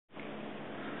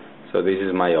So this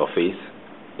is my office.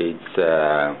 It's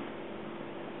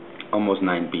almost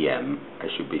 9 p.m. I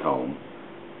should be home,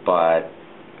 but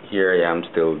here I am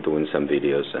still doing some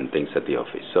videos and things at the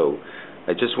office. So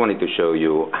I just wanted to show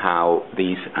you how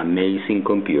this amazing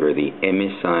computer, the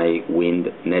MSI Wind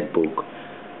Netbook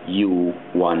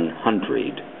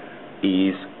U100,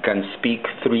 can speak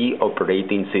 3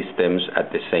 operating systems at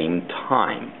the same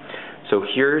time. So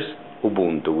here's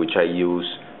Ubuntu, which I use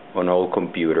on all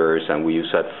computers, and we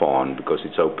use at phone because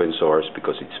it's open source,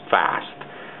 because it's fast,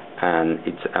 and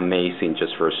it's amazing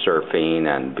just for surfing,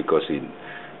 and because it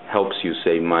helps you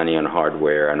save money on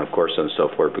hardware, and of course on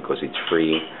software because it's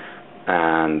free.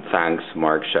 And thanks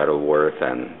Mark Shuttleworth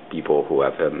and people who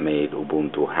have made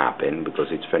Ubuntu happen, because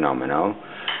it's phenomenal.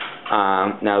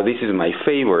 Now this is my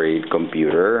favorite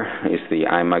computer. It's the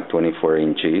iMac 24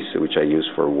 inches, which I use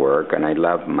for work, and I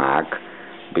love Mac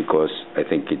because I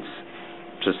think it's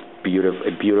just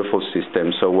a beautiful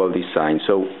system, so well designed,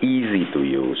 so easy to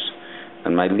use.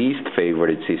 And my least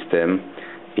favorite system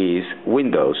is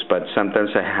Windows, but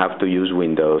sometimes I have to use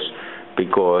Windows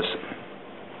because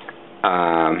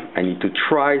I need to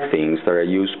try things that are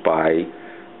used by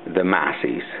the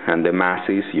masses, and the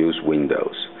masses use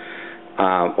Windows.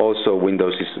 Also,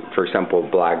 Windows is, for example,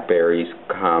 BlackBerries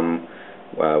come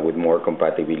with more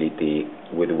compatibility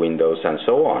with Windows and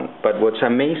so on. But what's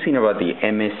amazing about the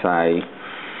MSI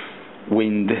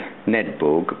Wind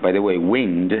Netbook, by the way,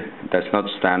 wind does not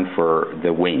stand for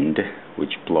the wind,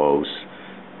 which blows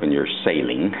when you're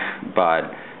sailing,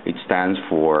 but it stands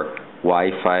for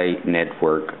Wi-Fi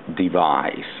network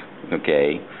device.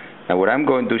 Okay? Now what I'm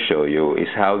going to show you is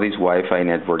how this Wi-Fi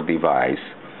network device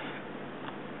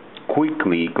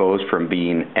quickly goes from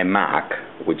being a Mac,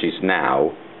 which is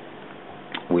now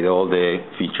with all the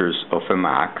features of a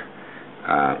Mac,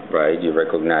 right? You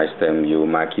recognize them, you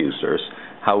Mac users,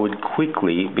 how it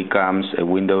quickly becomes a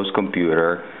Windows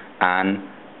computer and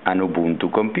an Ubuntu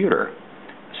computer.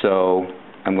 So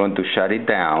I'm going to shut it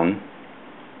down,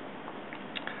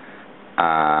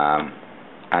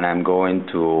 and I'm going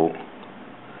to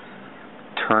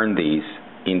turn this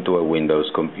into a Windows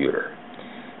computer.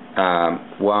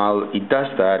 While it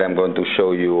does that, I'm going to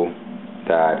show you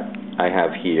that I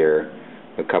have here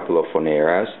a couple of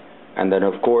Phoneras, and then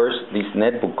of course these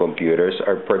netbook computers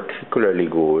are particularly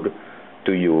good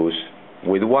to use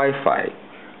with Wi-Fi.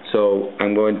 So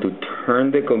I'm going to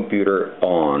turn the computer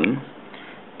on,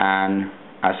 and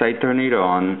as I turn it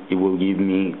on, it will give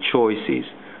me choices.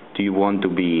 Do you want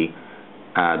me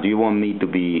to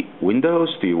be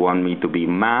Windows? Do you want me to be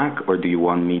Mac? Or do you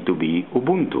want me to be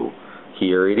Ubuntu?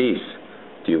 Here it is.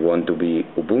 Do you want to be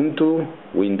Ubuntu,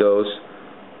 Windows,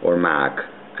 or Mac?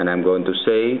 And I'm going to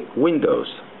say Windows.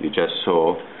 You just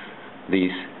saw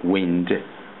this Wind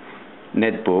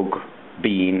Netbook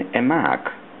being a Mac.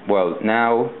 Well,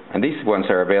 now, and these ones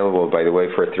are available, by the way,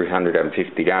 for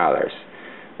 $350,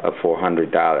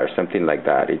 $400, something like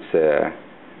that. It's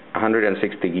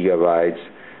 160 gigabytes,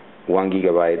 1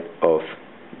 gigabyte of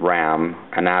RAM,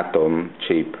 an Atom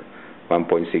chip,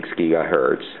 1.6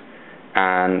 gigahertz.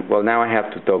 And well, now I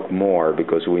have to talk more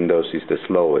because Windows is the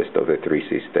slowest of the 3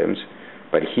 systems.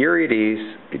 But here it is.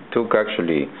 It took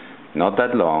actually not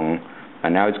that long,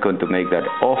 and now it's going to make that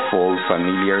awful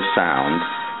familiar sound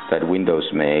that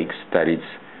Windows makes, that it's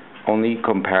only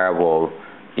comparable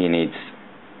in its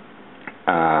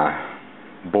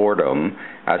boredom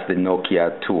as the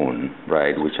Nokia tune,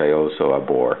 right, which I also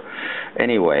abhor.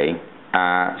 Anyway,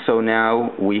 so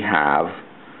now we have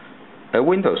a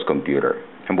Windows computer.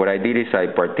 And what I did is I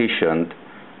partitioned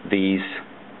this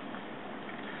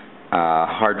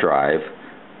hard drive.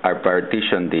 I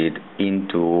partitioned it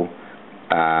into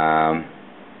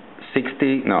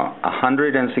 160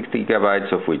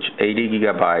 gigabytes, of which 80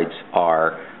 gigabytes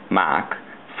are Mac,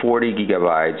 40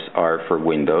 gigabytes are for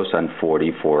Windows, and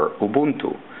 40 for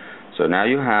Ubuntu. So now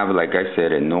you have, like I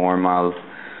said, a normal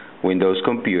Windows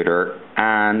computer,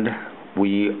 and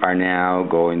we are now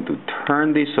going to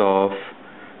turn this off,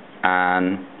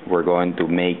 and we're going to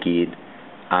make it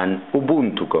an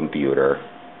Ubuntu computer.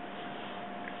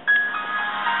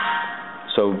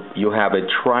 So you have a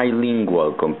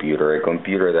trilingual computer, a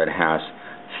computer that has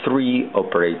 3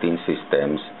 operating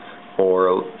systems,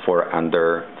 for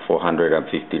under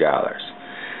 $450.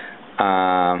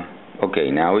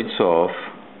 Okay, now it's off,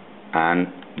 and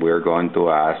we're going to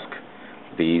ask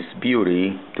this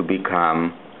beauty to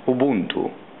become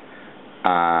Ubuntu.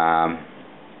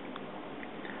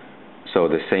 So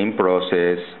the same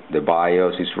process, the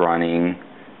BIOS is running,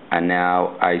 and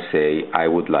now I say I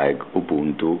would like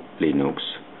Ubuntu Linux,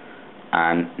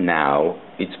 and now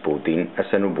it's booting as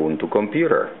an Ubuntu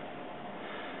computer.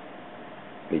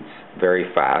 It's very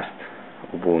fast.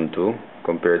 Ubuntu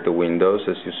compared to Windows,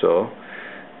 as you saw.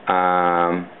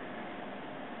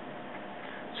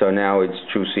 So now it's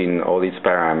choosing all these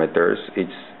parameters.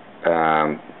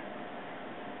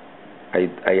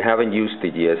 I haven't used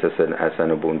it yet as an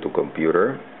Ubuntu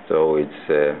computer, so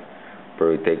it's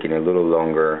probably taking a little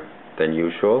longer than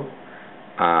usual.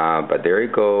 But there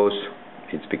it goes.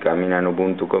 It's becoming an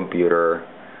Ubuntu computer,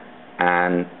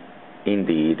 and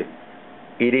indeed,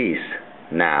 it is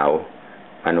now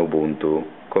an Ubuntu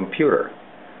computer.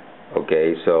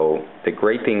 Okay, so the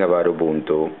great thing about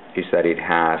Ubuntu is that it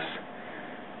has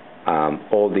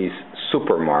all this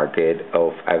supermarket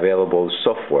of available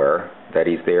software that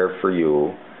is there for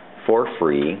you for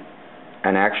free,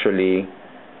 and actually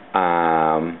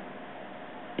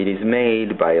it is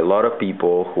made by a lot of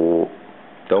people who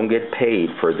don't get paid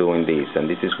for doing this, and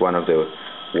this is one of the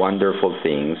wonderful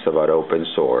things about open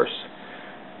source.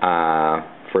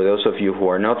 For those of you who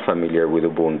are not familiar with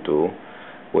Ubuntu,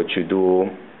 what you do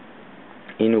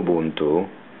in Ubuntu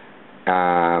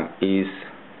is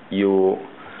you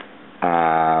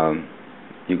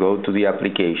go to the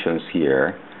applications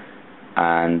here,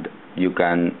 and you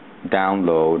can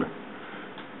download.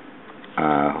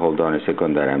 Hold on a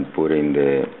second, that I'm putting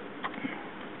the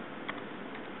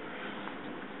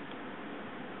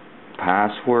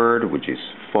password, which is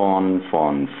phone.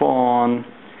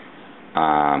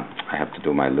 I have to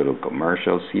do my little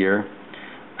commercials here,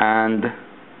 and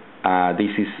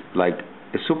this is like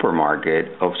a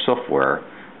supermarket of software.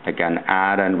 I can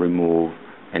add and remove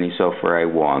any software I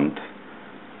want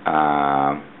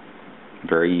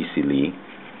very easily.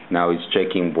 Now it's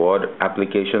checking what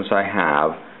applications I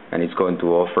have, and it's going to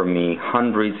offer me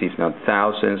hundreds, if not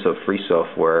thousands, of free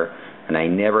software, and I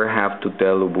never have to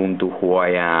tell Ubuntu who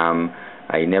I am.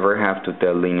 I never have to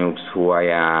tell Linux who I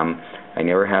am. I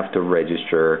never have to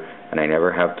register, and I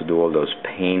never have to do all those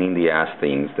pain in the ass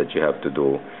things that you have to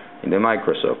do in the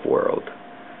Microsoft world.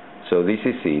 So this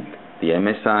is it, the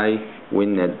MSI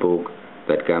Win Netbook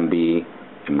that can be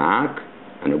a Mac,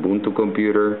 an Ubuntu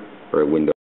computer, or a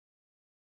Windows